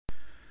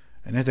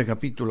En este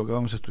capítulo que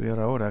vamos a estudiar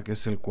ahora, que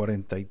es el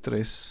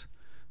 43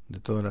 de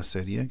toda la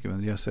serie, que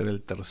vendría a ser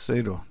el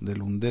tercero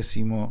del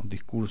 11º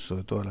discurso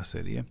de toda la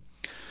serie,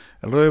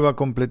 el Rebbe va a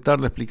completar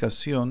la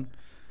explicación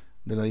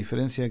de la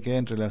diferencia que hay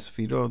entre las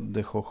Sefirot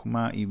de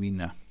Jochma y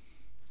Binah.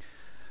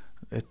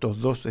 Estos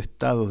dos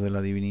estados de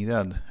la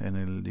divinidad en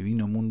el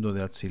divino mundo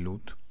de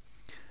Atzilut.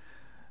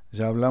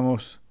 Ya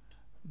hablamos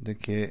de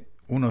que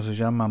uno se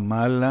llama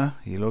Mala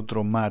y el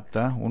otro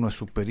Mata, uno es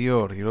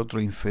superior y el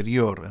otro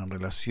inferior en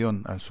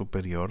relación al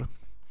superior.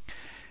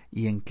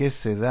 Y en qué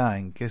se da,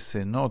 en qué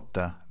se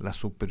nota la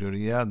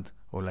superioridad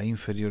o la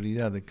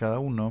inferioridad de cada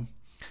uno,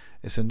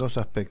 es en dos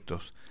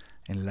aspectos: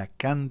 en la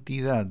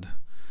cantidad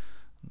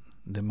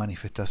de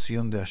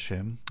manifestación de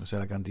Hashem, o sea,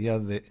 la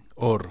cantidad de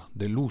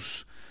de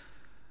luz,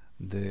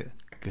 de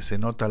que se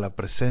nota la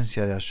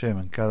presencia de Hashem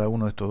en cada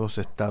uno de estos dos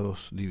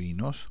estados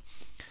divinos,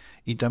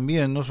 y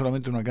también no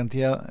solamente una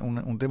cantidad,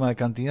 un tema de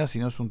cantidad,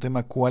 sino es un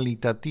tema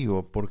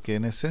cualitativo, porque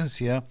en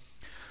esencia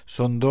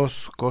son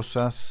dos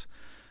cosas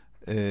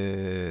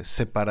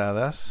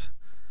separadas,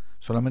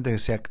 solamente que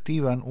se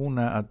activan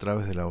una a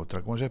través de la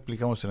otra, como ya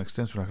explicamos en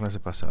extenso en las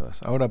clases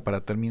pasadas. Ahora,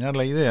 para terminar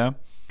la idea,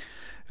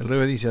 el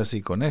Rebbe dice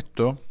así: con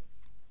esto,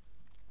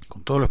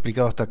 con todo lo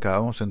explicado hasta acá,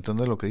 vamos a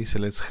entender lo que dice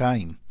el Etz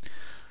Haim,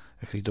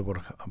 escrito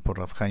por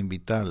Rav Chaim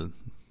Vital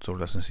sobre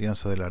las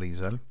enseñanzas del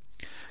Arizal,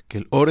 que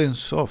el Or En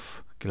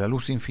Sof, que la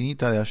luz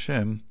infinita de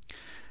Hashem,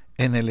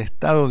 en el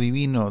estado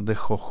divino de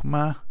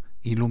Jochma,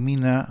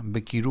 ilumina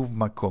Bekiruv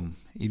Makom,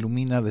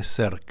 ilumina de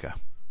cerca.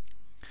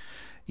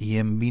 Y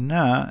en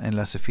Binah, en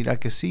la Sefirá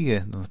que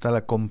sigue, donde está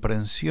la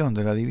comprensión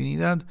de la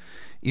divinidad,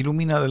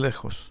 ilumina de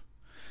lejos.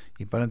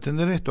 Y para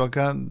entender esto,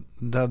 acá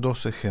da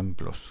dos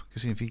ejemplos. ¿Qué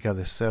significa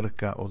de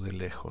cerca o de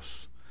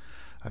lejos?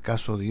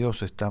 ¿Acaso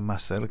Dios está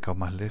más cerca o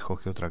más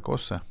lejos que otra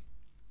cosa?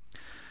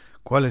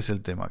 ¿Cuál es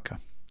el tema acá?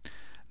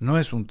 No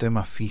es un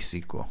tema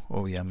físico,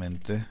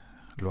 obviamente,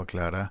 lo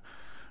aclara.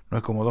 No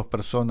es como dos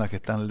personas que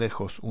están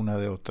lejos una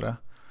de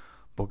otra,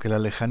 porque la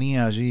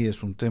lejanía allí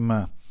es un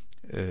tema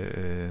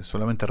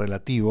solamente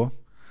relativo,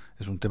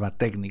 es un tema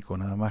técnico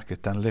nada más, que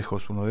están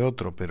lejos uno de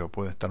otro, pero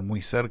pueden estar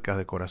muy cerca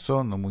de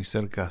corazón o muy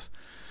cerca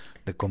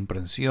de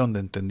comprensión, de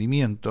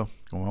entendimiento,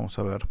 como vamos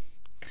a ver.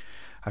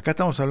 Acá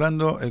estamos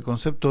hablando, el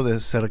concepto de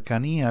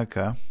cercanía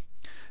acá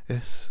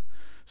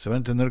se va a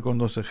entender con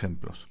dos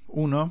ejemplos.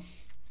 Uno,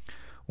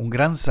 un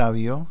gran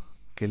sabio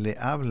que le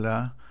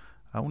habla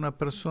a una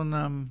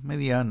persona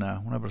mediana,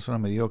 una persona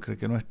mediocre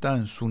que no está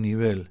en su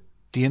nivel,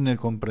 tiene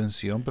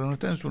comprensión, pero no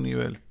está en su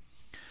nivel.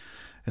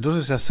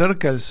 Entonces se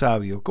acerca el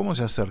sabio. ¿Cómo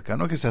se acerca?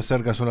 No es que se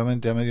acerca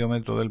solamente a medio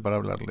metro de él para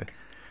hablarle.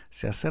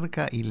 Se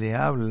acerca y le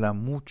habla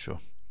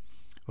mucho.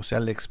 O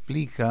sea, le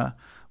explica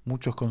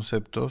muchos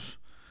conceptos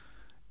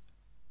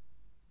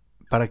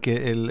para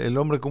que el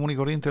hombre común y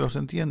corriente los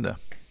entienda.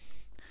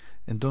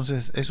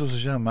 Entonces eso se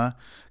llama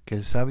que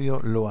el sabio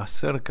lo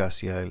acerca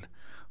hacia él,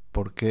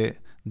 porque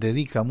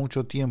dedica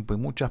mucho tiempo y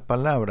muchas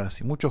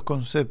palabras y muchos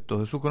conceptos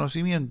de su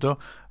conocimiento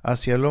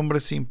hacia el hombre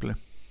simple.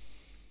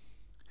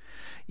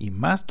 Y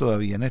más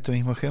todavía, en este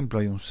mismo ejemplo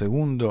hay un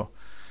segundo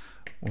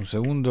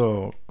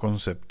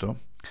concepto,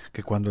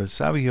 que cuando el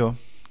sabio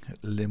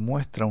le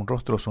muestra un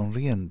rostro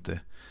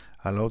sonriente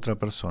a la otra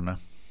persona,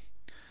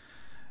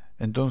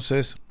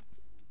 entonces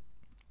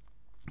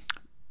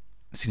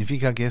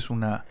significa que es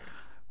un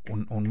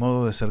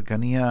modo de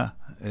cercanía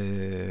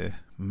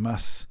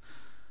más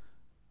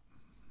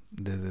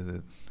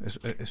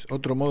es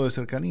otro modo de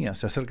cercanía,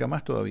 se acerca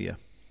más todavía.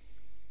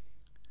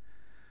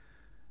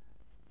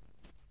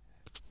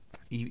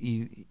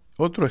 Y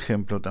otro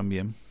ejemplo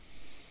también,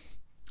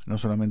 no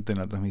solamente en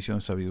la transmisión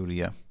de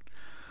sabiduría.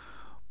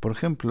 Por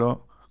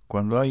ejemplo,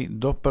 cuando hay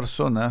dos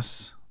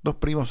personas, dos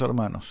primos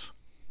hermanos,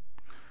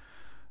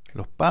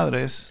 los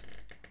padres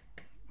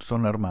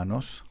son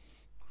hermanos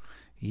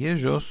y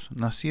ellos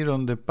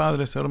nacieron de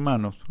padres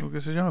hermanos, lo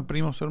que se llama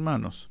primos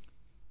hermanos.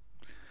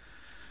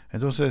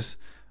 Entonces,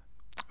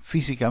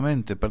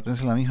 físicamente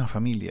pertenecen a la misma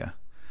familia,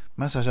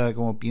 más allá de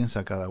cómo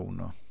piensa cada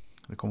uno,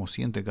 de cómo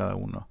siente cada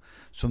uno,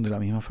 son de la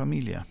misma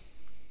familia.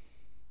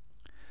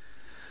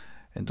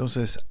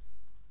 Entonces,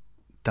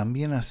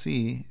 también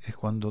así es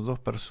cuando dos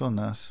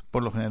personas,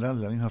 por lo general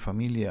de la misma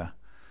familia,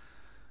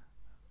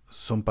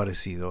 son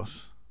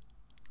parecidos,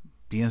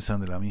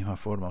 piensan de la misma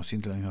forma o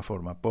sienten de la misma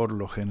forma, por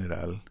lo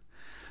general.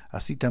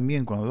 Así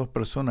también cuando dos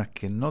personas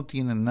que no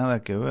tienen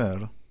nada que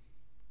ver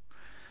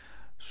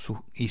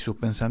y sus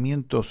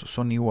pensamientos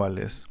son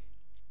iguales,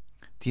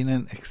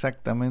 tienen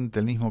exactamente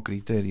el mismo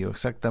criterio,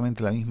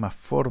 exactamente la misma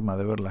forma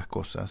de ver las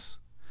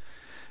cosas,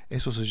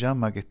 eso se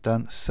llama que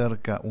están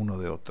cerca uno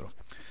de otro.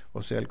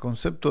 O sea, el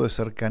concepto de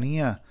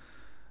cercanía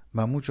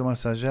va mucho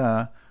más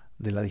allá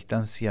de la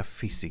distancia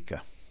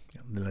física,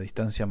 de la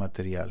distancia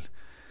material.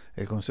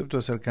 El concepto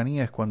de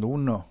cercanía es cuando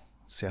uno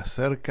se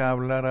acerca a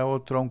hablar a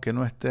otro, aunque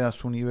no esté a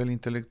su nivel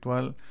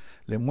intelectual,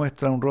 le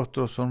muestra un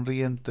rostro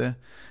sonriente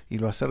y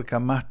lo acerca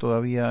más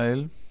todavía a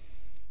él.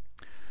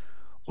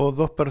 O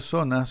dos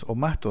personas, o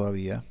más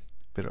todavía,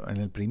 pero en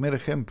el primer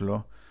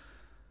ejemplo,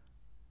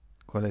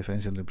 ¿cuál es la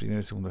diferencia entre el primer y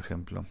el segundo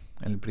ejemplo?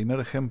 En el primer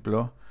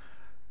ejemplo,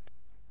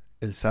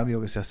 el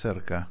sabio que se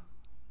acerca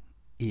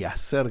y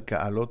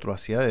acerca al otro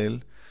hacia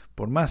él,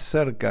 por más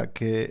cerca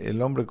que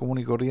el hombre común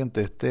y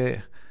corriente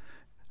esté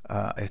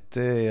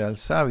al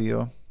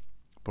sabio,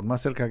 por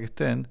más cerca que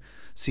estén,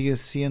 sigue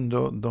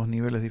siendo dos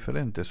niveles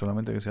diferentes,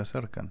 solamente que se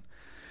acercan.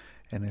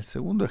 En el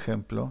segundo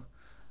ejemplo,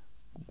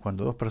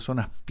 cuando dos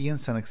personas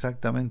piensan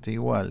exactamente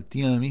igual,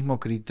 tienen el mismo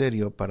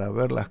criterio para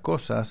ver las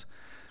cosas,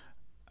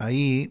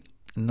 ahí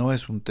no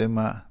es un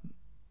tema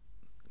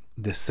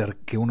de ser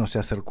que uno se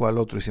acercó al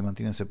otro y se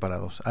mantienen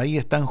separados. Ahí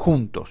están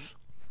juntos.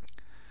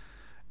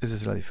 Esa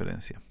es la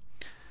diferencia.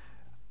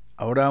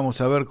 Ahora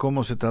vamos a ver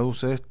cómo se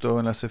traduce esto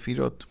en la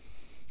Sefirot.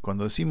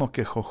 Cuando decimos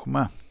que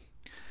Jochma,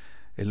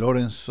 el Or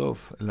En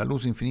Sof, la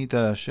luz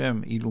infinita de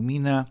Hashem,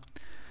 ilumina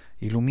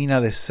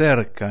de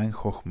cerca en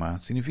Jochma,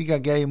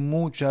 significa que hay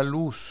mucha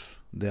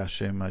luz de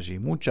Hashem allí,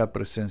 mucha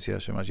presencia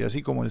de Hashem allí,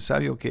 así como el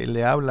sabio que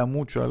le habla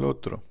mucho al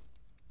otro.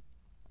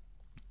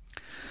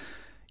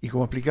 Y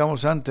como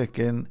explicamos antes,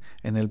 que en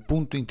el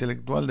punto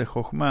intelectual de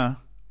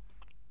Jochma,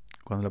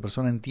 cuando la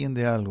persona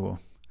entiende algo,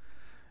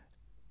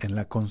 en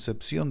la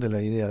concepción de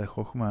la idea de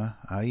Jochma,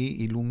 ahí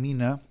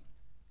ilumina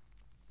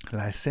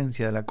la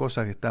esencia de la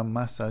cosa que está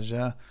más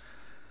allá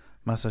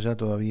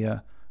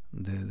todavía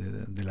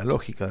de la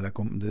lógica,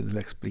 de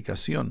la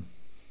explicación.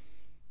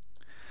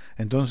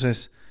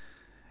 Entonces,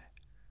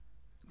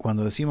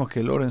 cuando decimos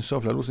que el Or En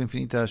Sof, la luz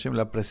infinita de Hashem,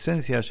 la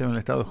presencia de Hashem en el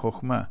estado de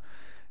Jochma,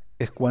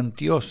 es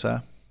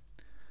cuantiosa,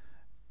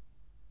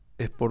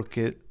 es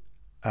porque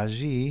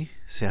allí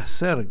se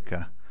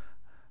acerca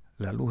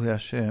la luz de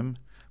Hashem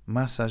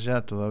más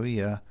allá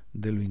todavía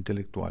de lo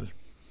intelectual.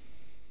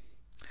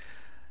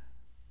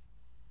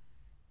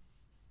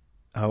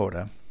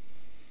 Ahora,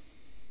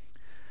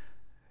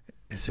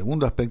 el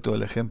segundo aspecto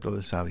del ejemplo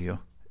del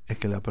sabio es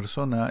que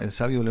el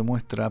sabio le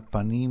muestra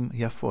panim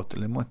y afot,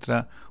 le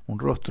muestra un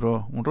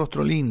rostro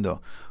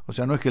lindo. O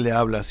sea, no es que le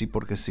habla así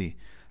porque sí.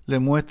 Le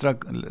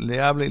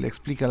habla y le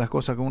explica las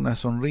cosas con una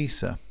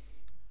sonrisa.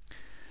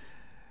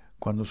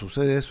 Cuando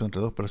sucede eso entre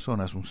dos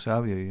personas, un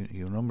sabio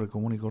y un hombre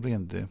común y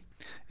corriente,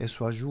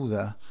 eso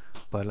ayuda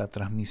para la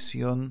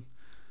transmisión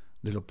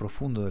de lo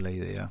profundo de la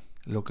idea,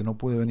 lo que no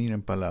puede venir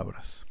en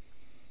palabras.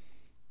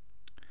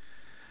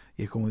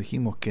 Y es como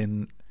dijimos que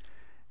en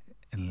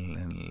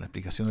la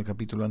explicación del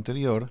capítulo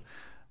anterior,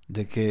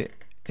 de que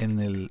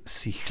en el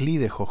sijlí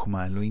de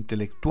Jochma, en lo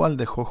intelectual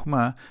de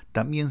Jochma,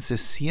 también se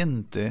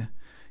siente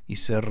y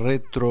se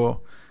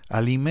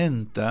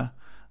retroalimenta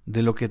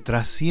de lo que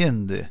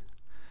trasciende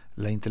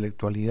la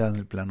intelectualidad en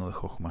el plano de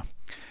Jochma.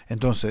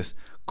 Entonces,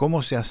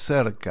 ¿cómo se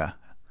acerca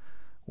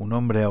un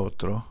hombre a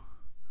otro?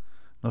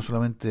 No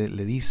solamente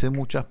le dice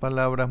muchas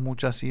palabras,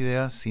 muchas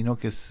ideas, sino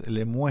que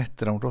le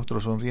muestra un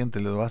rostro sonriente,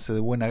 le lo hace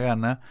de buena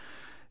gana.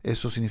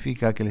 Eso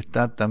significa que le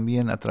está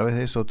también a través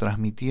de eso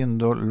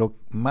transmitiendo lo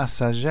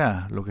más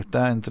allá, lo que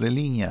está entre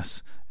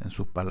líneas en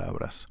sus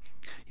palabras.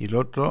 Y el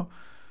otro,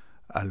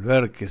 al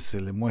ver que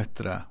se le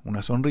muestra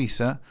una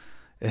sonrisa,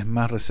 es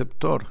más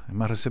receptor, es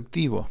más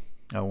receptivo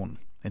aún.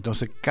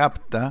 Entonces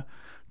capta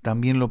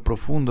también lo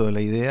profundo de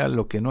la idea,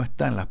 lo que no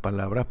está en las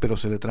palabras, pero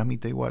se le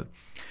transmite igual.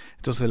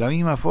 Entonces, de la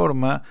misma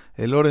forma,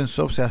 el Or En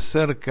Sof se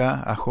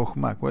acerca a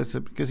Jochma.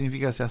 ¿Qué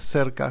significa se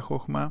acerca a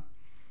Jochma?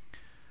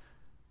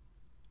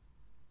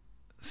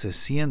 Se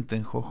siente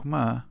en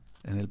Jochma,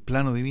 en el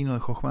plano divino de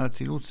Jochma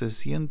Atzilut, se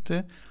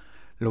siente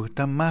lo que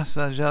está más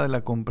allá de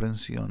la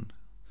comprensión,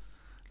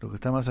 lo que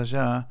está más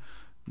allá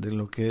de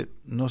lo que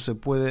no se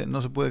puede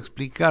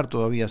explicar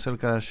todavía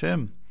acerca de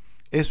Hashem.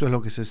 Eso es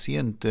lo que se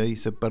siente y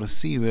se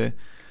percibe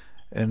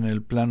en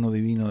el plano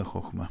divino de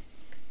Jochma.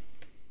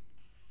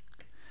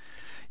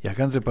 Y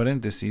acá entre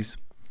paréntesis,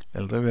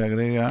 el Rebbe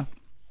agrega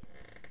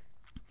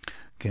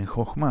que en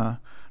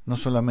Jochma no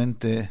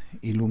solamente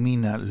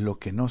ilumina lo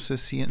que no se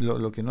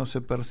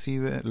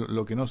percibe,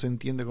 lo que no se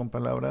entiende con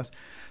palabras,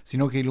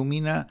 sino que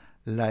ilumina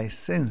la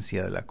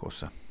esencia de la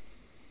cosa.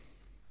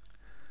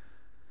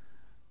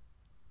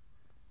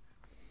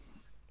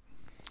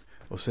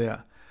 O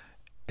sea,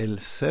 el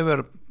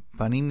Sever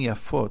Panim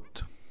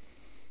Yafot,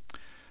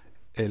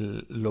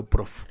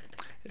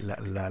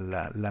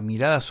 la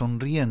mirada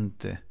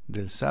sonriente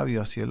del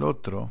sabio hacia el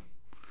otro,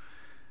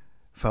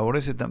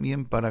 favorece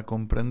también para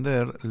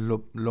comprender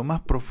lo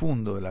más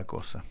profundo de la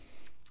cosa.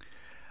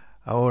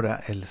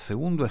 Ahora, el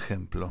segundo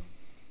ejemplo,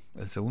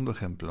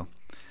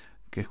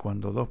 que es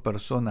cuando dos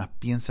personas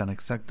piensan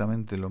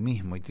exactamente lo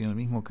mismo y tienen el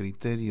mismo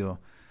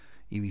criterio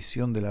y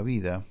visión de la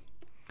vida,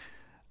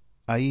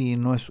 ahí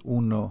no es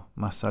uno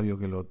más sabio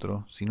que el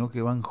otro, sino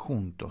que van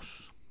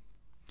juntos.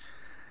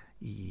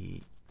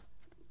 Y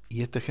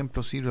este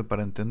ejemplo sirve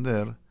para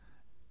entender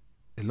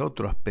el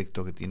otro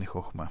aspecto que tiene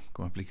Jochma,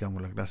 como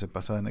explicamos en la clase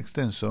pasada en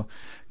extenso,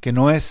 que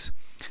no es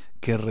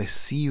que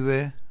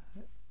recibe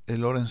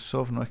el Or En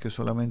Sof, no es que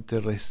solamente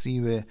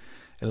recibe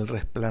el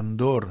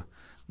resplandor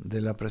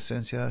de la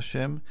presencia de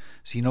Hashem,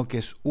 sino que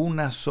es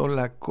una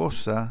sola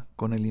cosa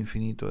con el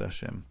infinito de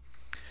Hashem.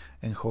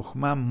 En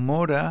Jochma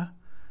mora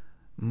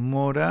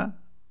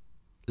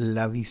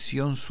la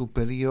visión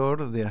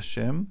superior de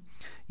Hashem,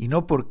 y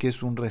no porque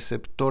es un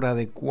receptor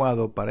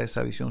adecuado para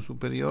esa visión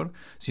superior,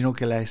 sino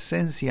que la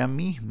esencia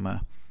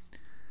misma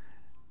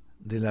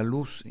de la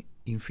luz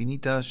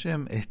infinita de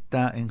Hashem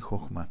está en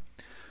Jochma.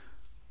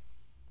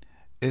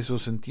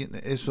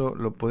 Eso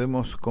lo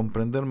podemos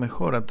comprender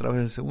mejor a través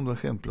del segundo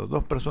ejemplo.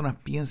 Dos personas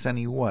piensan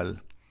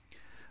igual,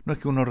 no es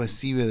que uno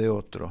recibe de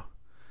otro.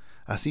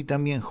 Así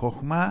también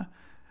Jochma,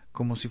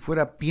 como si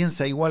fuera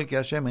piensa igual que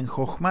Hashem. En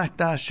Jochma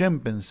está Hashem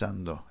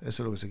pensando.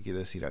 Eso es lo que se quiere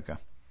decir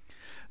acá.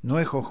 No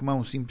es Jochma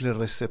un simple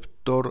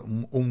receptor,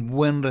 un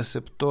buen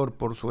receptor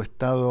por su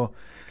estado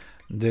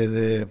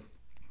de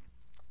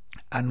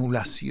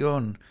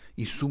anulación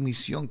y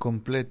sumisión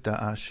completa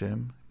a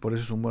Hashem. Por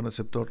eso es un buen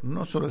receptor.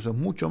 No solo eso, es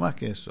mucho más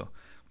que eso.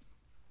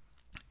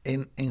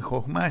 En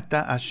Jochma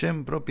está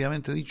Hashem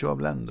propiamente dicho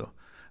hablando.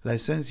 La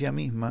esencia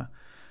misma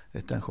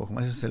está en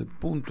Jochma. Ese es el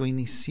punto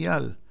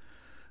inicial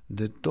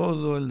de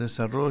todo el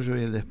desarrollo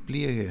y el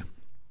despliegue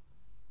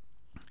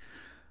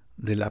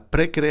de la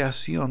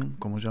precreación,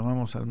 como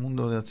llamamos al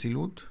mundo de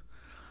Atzilut,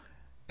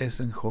 es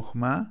en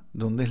Jochma,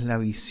 donde es la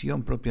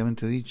visión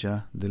propiamente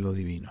dicha de lo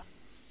divino.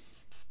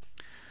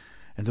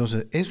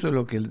 Entonces, eso es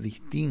lo que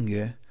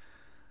distingue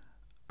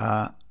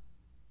a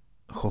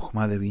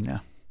Jochma de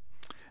Binah.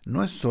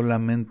 No es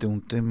solamente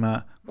un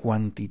tema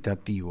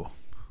cuantitativo,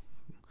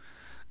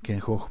 que en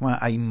Jochma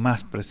hay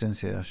más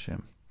presencia de Hashem.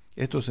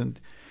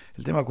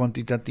 El tema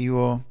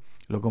cuantitativo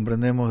lo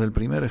comprendemos del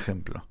primer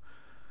ejemplo,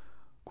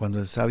 cuando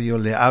el sabio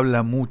le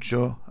habla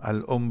mucho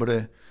al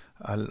hombre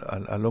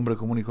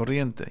común y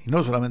corriente, y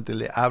no solamente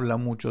le habla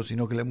mucho,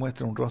 sino que le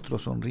muestra un rostro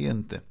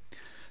sonriente.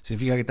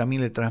 Significa que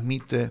también le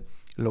transmite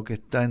lo que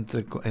está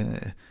entre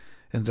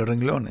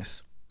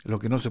renglones, lo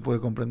que no se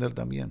puede comprender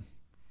también.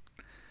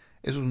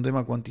 Eso es un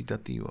tema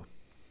cuantitativo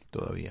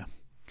todavía.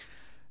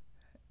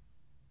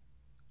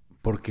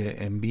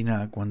 Porque en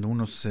Binah, cuando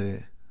la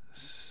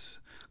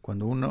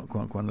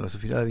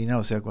Sefirá de Binah,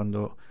 o sea,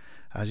 cuando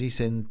allí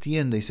se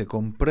entiende y se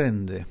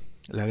comprende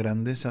la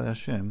grandeza de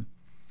Hashem,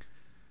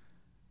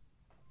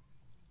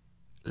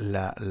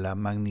 la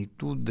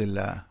magnitud de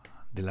la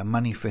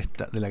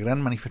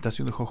gran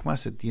manifestación de Jochma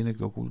se tiene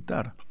que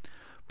ocultar,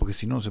 porque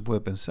si no, no se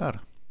puede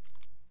pensar.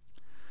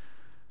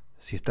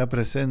 Si está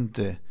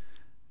presente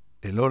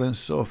el Or Ein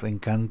Sof en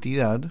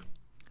cantidad,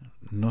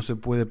 no se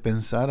puede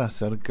pensar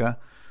acerca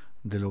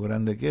de lo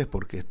grande que es,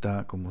 porque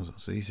está, como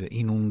se dice,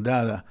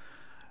 inundada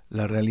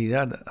la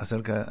realidad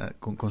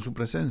con su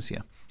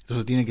presencia.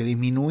 Entonces tiene que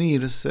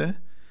disminuirse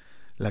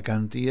la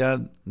cantidad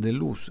de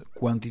luz,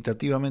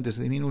 cuantitativamente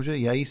se disminuye,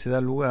 y ahí se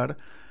da lugar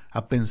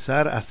a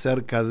pensar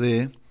acerca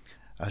de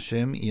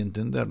Hashem y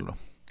entenderlo.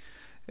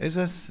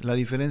 Esa es la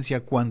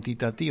diferencia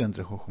cuantitativa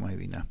entre Jochma y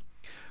Binah.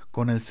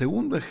 Con el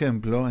segundo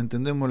ejemplo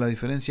entendemos la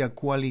diferencia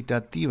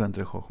cualitativa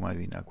entre Jochma y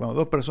Binah. Cuando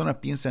dos personas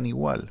piensan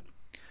igual.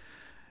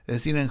 Es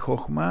decir, en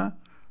Jochma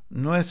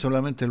no es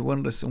solamente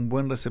un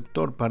buen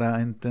receptor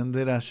para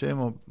entender a Hashem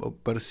o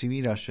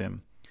percibir a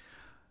Hashem.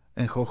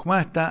 En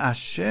Jochma está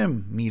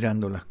Hashem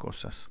mirando las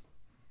cosas.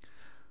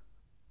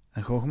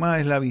 En Jochma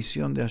es la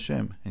visión de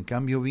Hashem. En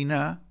cambio,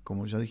 Binah,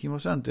 como ya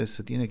dijimos antes,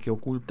 se tiene que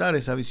ocultar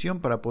esa visión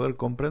para poder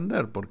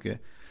comprender,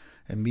 porque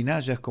en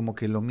Binah ya es como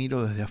que lo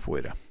miro desde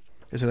afuera.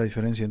 Esa es la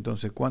diferencia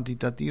entonces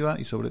cuantitativa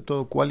y sobre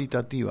todo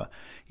cualitativa.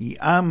 Y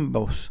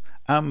ambas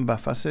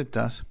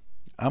facetas,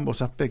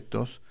 ambos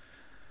aspectos,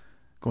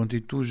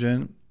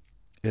 constituyen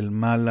el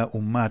mala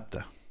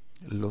umata,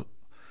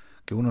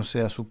 que uno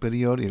sea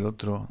superior y el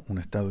otro un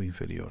estado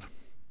inferior.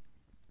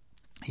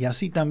 Y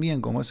así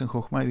también, como es en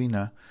Jochma y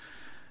Binah,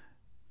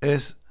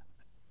 es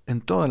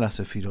en todas las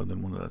sefirot del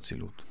mundo de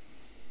Atzilut.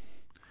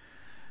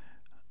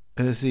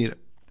 Es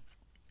decir,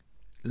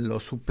 lo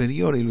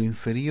superior y lo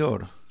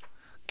inferior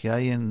que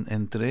hay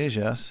entre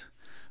ellas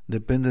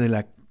depende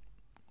de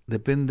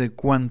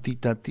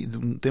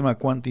un tema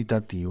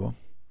cuantitativo,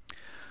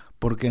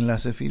 porque en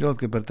las sefirot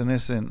que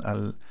pertenecen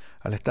al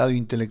estado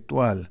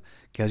intelectual,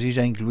 que allí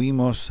ya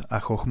incluimos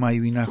a Jochma y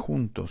Binah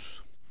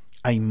juntos,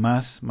 hay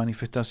más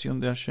manifestación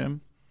de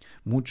Hashem,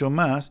 mucho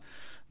más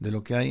de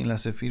lo que hay en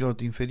las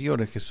sefirot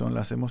inferiores, que son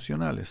las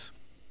emocionales.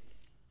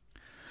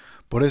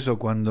 Por eso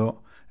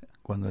cuando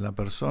en la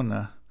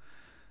persona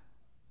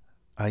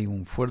hay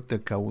un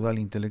fuerte caudal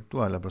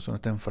intelectual, la persona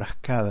está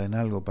enfrascada en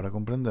algo para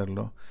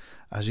comprenderlo,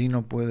 allí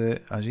no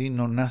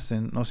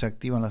se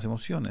activan las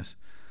emociones,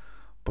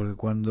 porque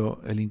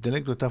cuando el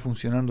intelecto está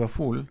funcionando a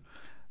full,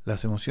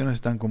 las emociones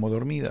están como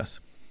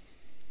dormidas.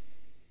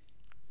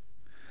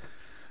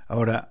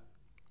 Ahora,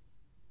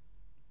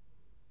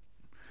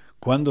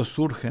 ¿cuándo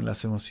surgen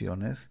las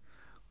emociones?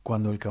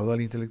 Cuando el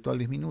caudal intelectual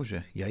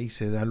disminuye, y ahí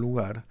se da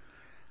lugar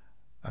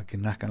a que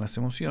nazcan las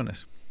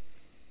emociones.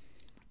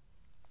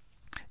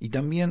 Y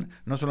también,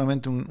 no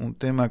solamente un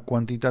tema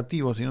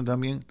cuantitativo, sino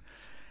también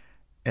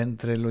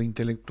entre lo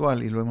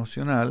intelectual y lo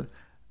emocional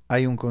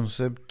hay un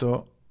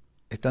concepto,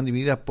 están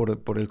divididas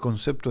por el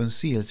concepto en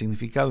sí, el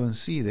significado en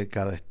sí de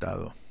cada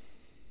estado.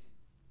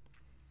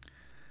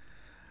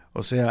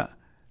 O sea,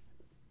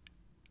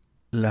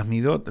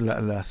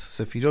 las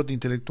sefirot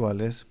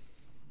intelectuales,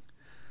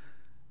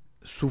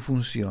 su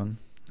función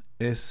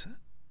es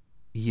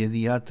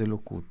Yediat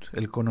Elokut,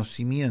 el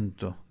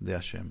conocimiento de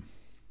Hashem.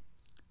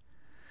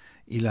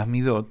 Y las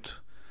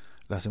midot,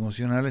 las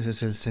emocionales,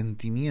 es el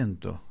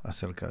sentimiento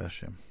acerca de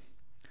Hashem.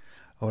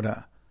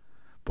 Ahora,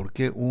 ¿por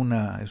qué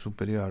una es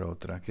superior a la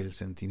otra? ¿Que el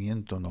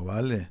sentimiento no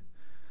vale?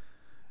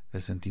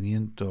 ¿El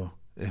sentimiento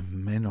es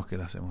menos que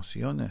las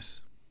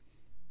emociones?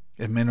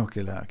 ¿Es menos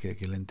que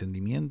el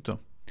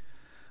entendimiento?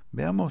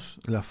 Veamos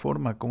la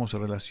forma cómo se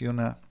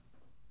relaciona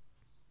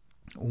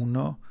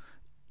uno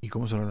y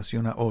cómo se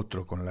relaciona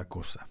otro con la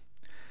cosa.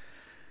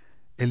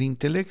 El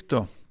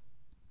intelecto,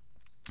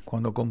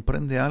 cuando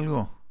comprende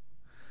algo,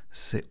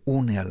 se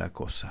une a la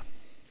cosa,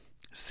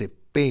 se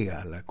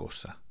pega a la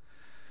cosa.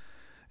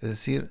 Es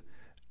decir,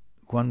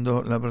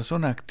 cuando la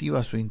persona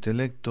activa su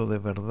intelecto de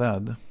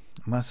verdad,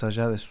 más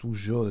allá de su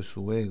yo, de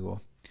su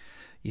ego,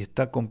 y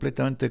está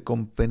completamente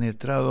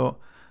compenetrado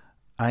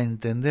a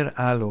entender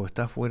algo,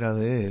 está fuera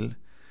de él,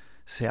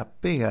 se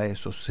apega a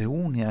eso, se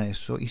une a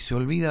eso y se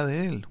olvida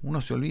de él.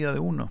 Uno se olvida de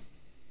uno.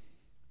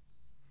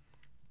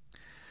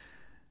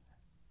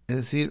 Es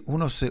decir,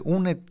 uno se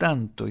une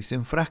tanto y se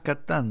enfrasca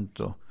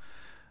tanto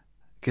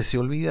que se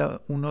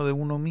olvida uno de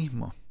uno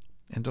mismo.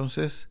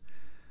 Entonces,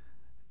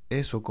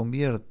 eso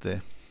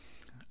convierte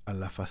a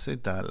la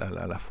faceta,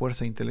 a la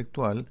fuerza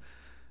intelectual,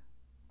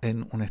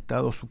 en un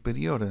estado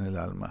superior en el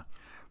alma.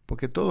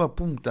 Porque todo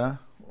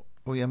apunta,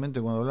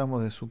 obviamente cuando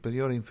hablamos de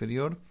superior e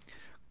inferior,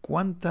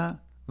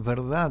 ¿cuánta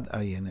verdad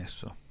hay en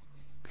eso?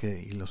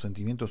 ¿Que y los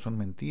sentimientos son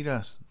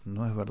mentiras?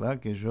 ¿No es verdad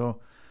que yo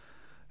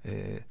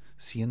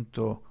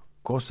siento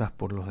cosas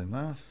por los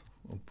demás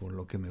o por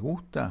lo que me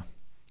gusta?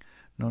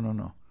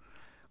 No.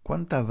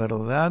 ¿Cuánta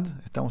verdad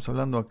estamos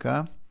hablando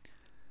acá?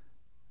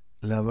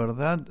 La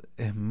verdad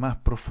es más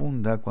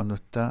profunda cuando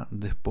está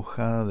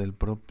despojada del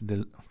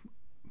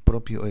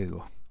propio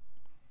ego.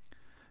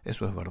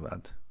 Eso es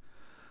verdad.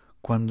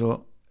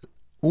 Cuando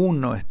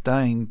uno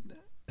está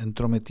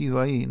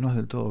entrometido ahí, no es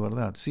del todo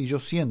verdad. Sí, yo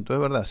siento, es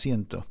verdad,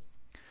 siento.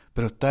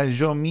 Pero está el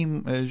yo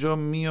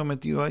mío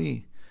metido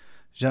ahí.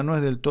 Ya no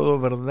es del todo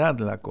verdad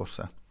la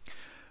cosa.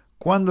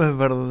 ¿Cuándo es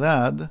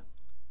verdad?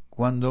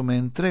 Cuando me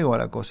entrego a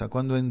la cosa,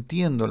 cuando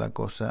entiendo la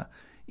cosa,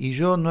 y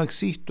yo no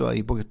existo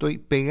ahí, porque estoy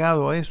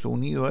pegado a eso,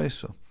 unido a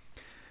eso.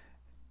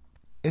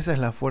 Esa es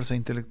la fuerza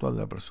intelectual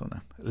de la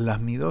persona.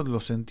 Las midot,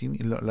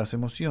 las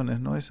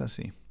emociones, no es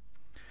así.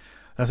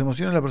 Las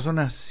emociones la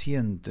persona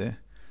siente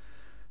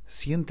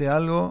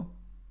algo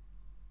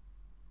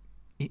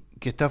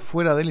que está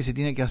fuera de él y se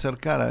tiene que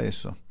acercar a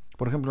eso.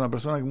 Por ejemplo, una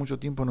persona que mucho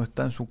tiempo no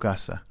está en su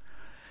casa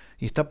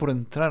y está por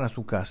entrar a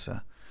su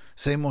casa,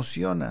 se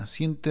emociona,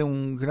 siente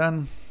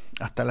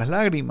hasta las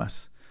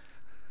lágrimas,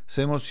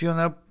 se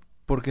emociona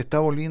porque está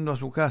volviendo a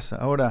su casa.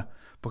 Ahora,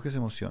 ¿por qué se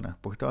emociona?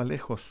 Porque estaba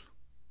lejos.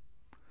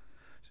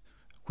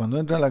 Cuando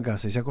entra a la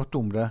casa y se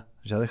acostumbra,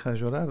 ya deja de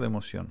llorar de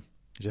emoción.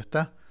 Ya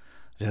está,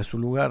 ya es su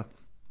lugar.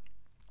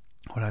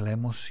 Ahora, la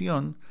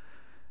emoción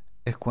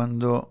es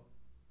cuando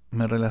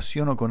me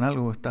relaciono con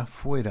algo que está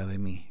fuera de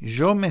mí.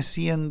 Yo me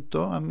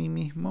siento a mí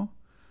mismo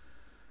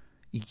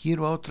y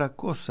quiero a otra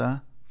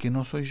cosa que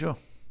no soy yo.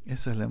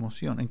 Esa es la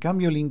emoción. En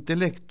cambio, el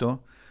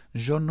intelecto,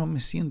 yo no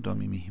me siento a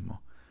mí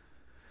mismo.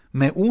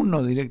 Me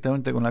uno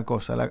directamente con la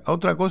cosa. La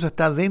otra cosa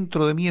está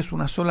dentro de mí, es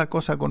una sola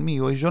cosa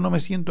conmigo y yo no me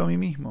siento a mí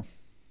mismo.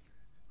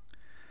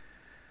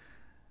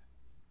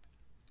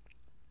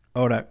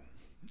 Ahora,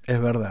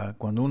 es verdad,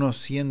 cuando uno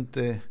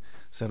siente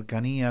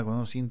cercanía, cuando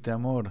uno siente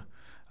amor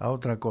a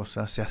otra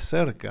cosa, se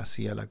acerca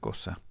así a la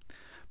cosa,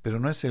 pero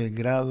no es el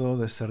grado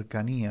de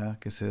cercanía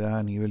que se da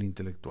a nivel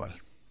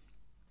intelectual.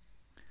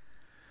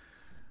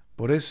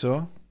 Por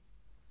eso,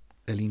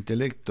 el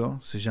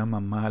intelecto se llama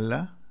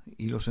mala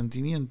y los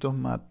sentimientos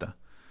mata.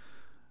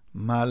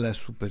 Mala es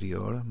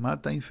superior,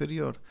 mata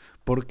inferior.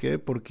 ¿Por qué?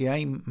 Porque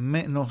hay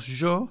menos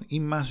yo y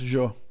más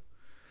yo.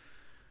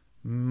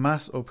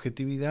 Más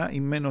objetividad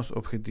y menos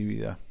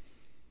objetividad.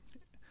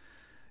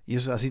 Y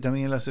eso así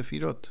también en la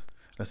Sefirot.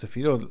 La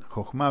Sefirot,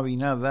 Jochma,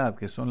 Binah, Dat,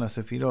 que son las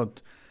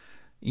Sefirot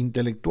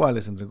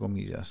intelectuales, entre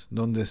comillas,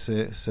 donde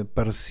se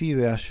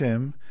percibe a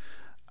Hashem,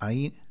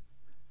 ahí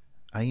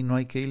no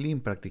hay Keilim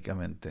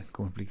prácticamente,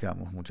 como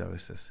explicamos muchas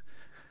veces.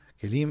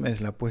 Keilim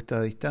es la puesta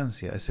a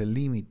distancia, es el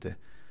límite.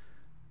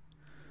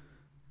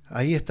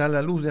 Ahí está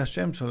la luz de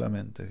Hashem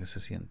solamente que se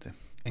siente.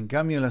 En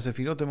cambio, en las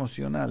Sefirot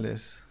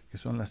emocionales, que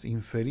son las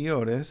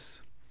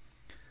inferiores,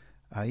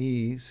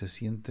 ahí se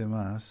siente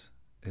más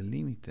el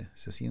límite,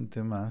 se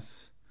siente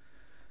más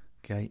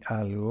que hay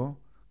algo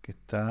que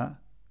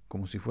está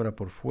como si fuera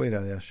por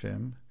fuera de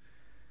Hashem,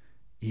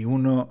 y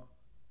uno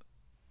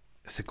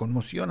se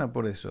conmociona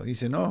por eso.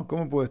 Dice, no,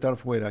 ¿cómo puedo estar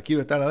fuera?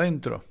 Quiero estar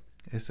adentro.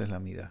 Esa es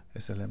la mida,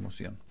 esa es la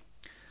emoción.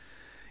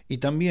 Y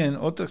también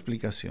otra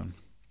explicación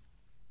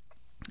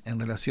en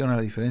relación a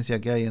la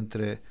diferencia que hay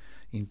entre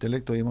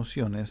intelecto y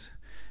emociones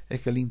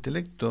es que el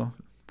intelecto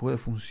puede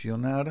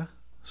funcionar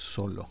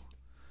solo,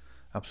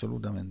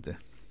 absolutamente.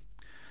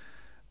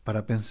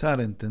 Para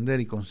pensar, entender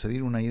y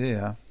concebir una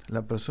idea,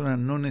 la persona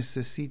no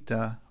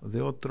necesita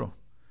de otro.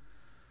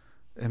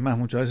 Es más,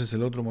 muchas veces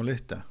el otro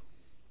molesta.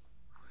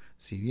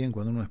 Si bien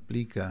cuando uno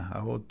explica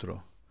a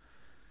otro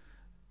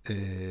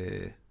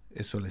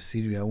eso le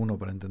sirve a uno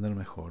para entender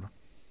mejor.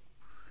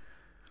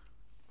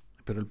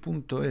 Pero el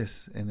punto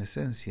es, en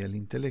esencia, el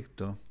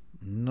intelecto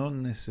no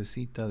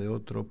necesita de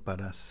otro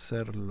para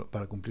hacerlo,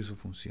 para cumplir su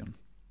función.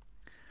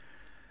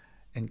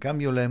 En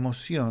cambio, la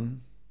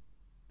emoción,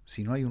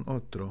 si no hay un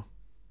otro,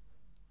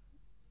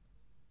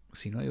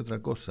 si no hay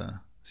otra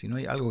cosa, si no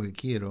hay algo que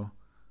quiero,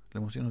 la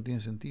emoción no tiene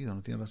sentido,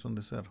 no tiene razón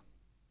de ser.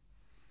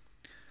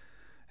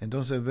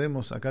 Entonces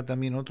vemos acá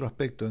también otro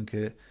aspecto en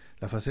que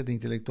la faceta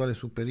intelectual es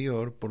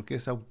superior porque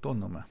es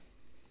autónoma.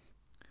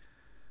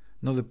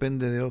 No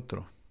depende de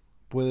otro.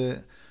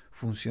 Puede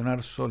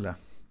funcionar sola.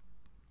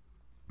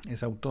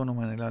 Es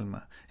autónoma en el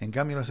alma. En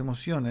cambio, las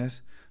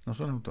emociones no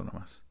son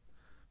autónomas.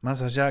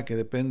 Más allá que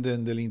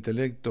dependen del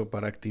intelecto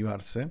para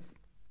activarse,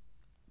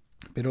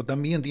 pero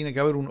también tiene que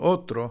haber un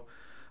otro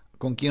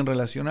con quien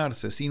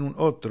relacionarse. Sin un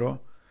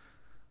otro,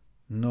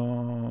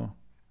 no,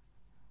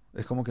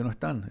 es como que no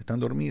están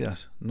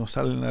dormidas, no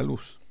salen a la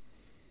luz.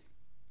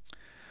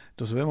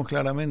 Entonces vemos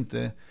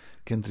claramente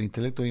que entre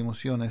intelecto y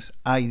emociones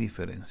hay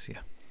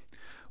diferencia.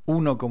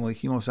 Uno, como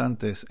dijimos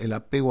antes, el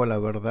apego a la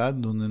verdad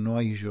donde no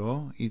hay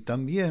yo, y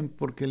también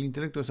porque el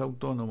intelecto es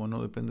autónomo,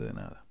 no depende de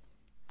nada.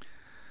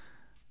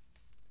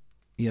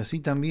 Y así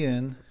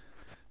también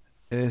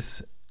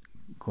es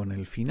con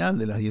el final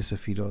de las 10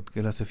 sefirot, que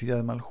es la sefirá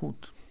de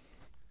Malhut.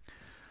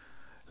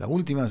 La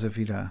última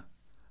sefirá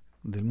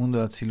del mundo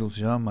de Atzilut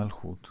se llama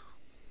Malhut.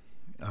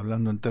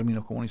 Hablando en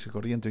términos comunes y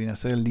corrientes, viene a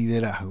ser el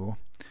liderazgo.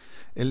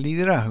 El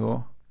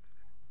liderazgo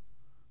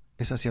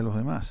es hacia los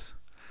demás.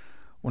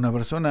 Una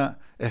persona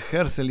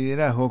ejerce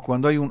liderazgo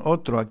cuando hay un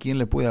otro a quien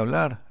le puede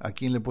hablar, a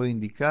quien le puede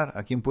indicar,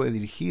 a quien puede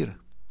dirigir.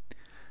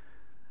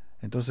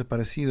 Entonces,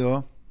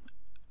 parecido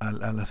a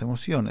las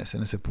emociones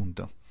en ese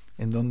punto,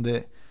 en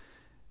donde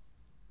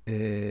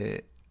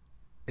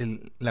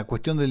la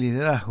cuestión del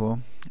liderazgo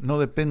no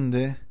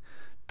depende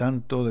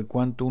tanto de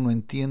cuánto uno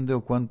entiende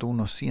o cuánto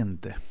uno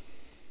siente.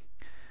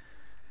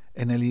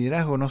 En el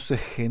liderazgo no se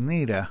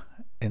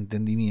genera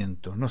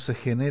entendimiento, no se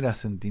genera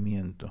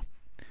sentimiento.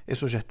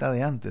 Eso ya está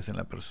de antes en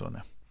la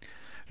persona.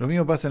 Lo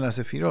mismo pasa en la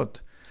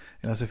sefirot.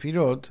 En la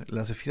sefirot,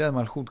 la sefirá de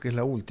Malhut, que es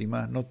la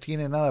última, no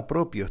tiene nada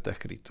propio, está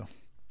escrito.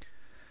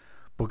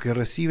 Porque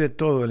recibe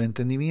todo, el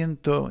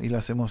entendimiento y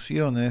las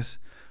emociones,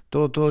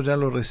 todo ya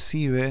lo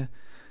recibe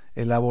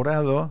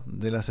elaborado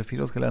de las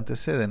sefirot que le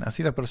anteceden.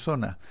 Así una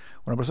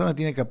persona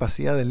tiene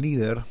capacidad de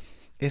líder,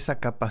 esa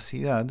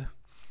capacidad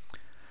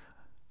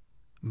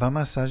va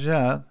más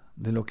allá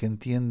de lo que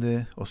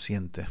entiende o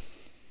siente.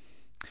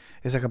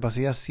 Esa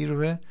capacidad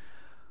sirve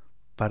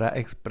para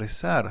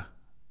expresar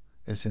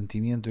el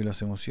sentimiento y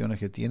las emociones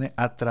que tiene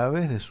a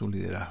través de su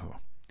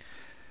liderazgo.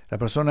 La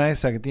persona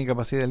esa que tiene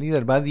capacidad de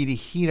líder va a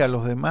dirigir a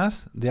los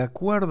demás de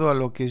acuerdo a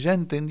lo que ya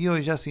entendió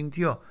y ya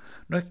sintió.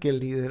 No es que el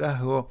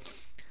liderazgo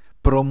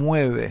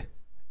promueve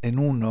en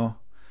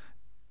uno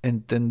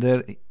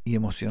entender y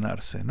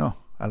emocionarse,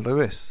 no, al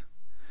revés.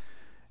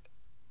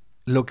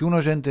 Lo que uno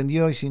ya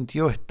entendió y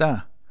sintió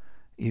está.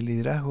 Y el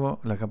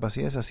liderazgo, la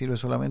capacidad esa sirve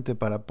solamente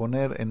para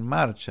poner en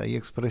marcha y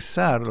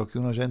expresar lo que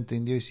uno ya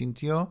entendió y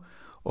sintió,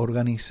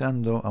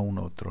 organizando a un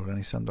otro,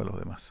 organizando a los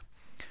demás.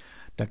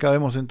 De acá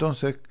vemos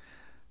entonces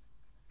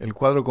el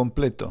cuadro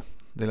completo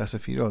de las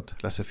sefirot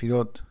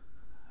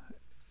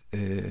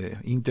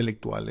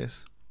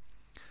intelectuales,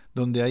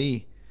 donde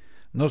ahí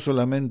no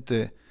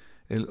solamente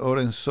el Or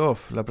En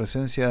Sof, la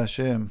presencia de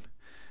Hashem,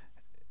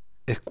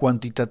 es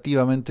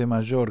cuantitativamente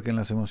mayor que en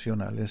las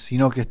emocionales,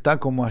 sino que está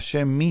como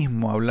Hashem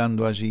mismo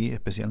hablando allí,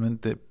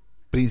 especialmente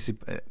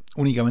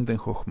únicamente en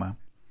Jochma.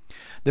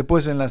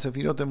 Después en las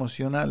sefirot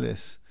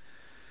emocionales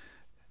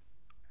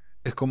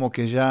es como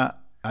que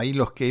ya ahí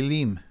los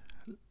kelim,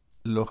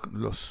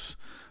 los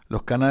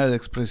canales de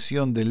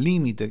expresión del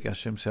límite que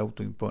Hashem se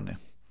autoimpone,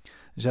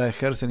 ya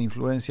ejercen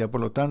influencia,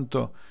 por lo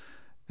tanto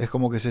es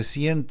como que se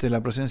siente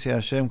la presencia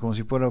de Hashem como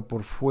si fuera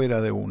por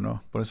fuera de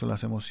uno. Por eso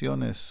las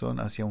emociones son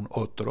hacia un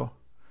otro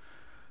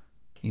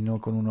y no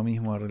con uno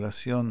mismo, a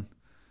relación,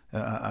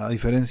 a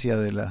diferencia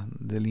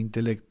del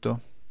intelecto,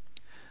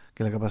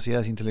 que las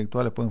capacidades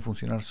intelectuales pueden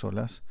funcionar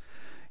solas.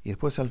 Y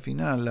después al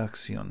final la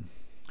acción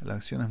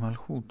es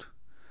Malhut,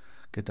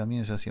 que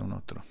también es hacia un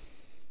otro.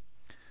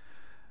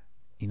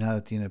 Y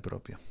nada tiene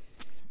propio.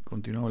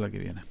 Continuamos la que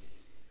viene.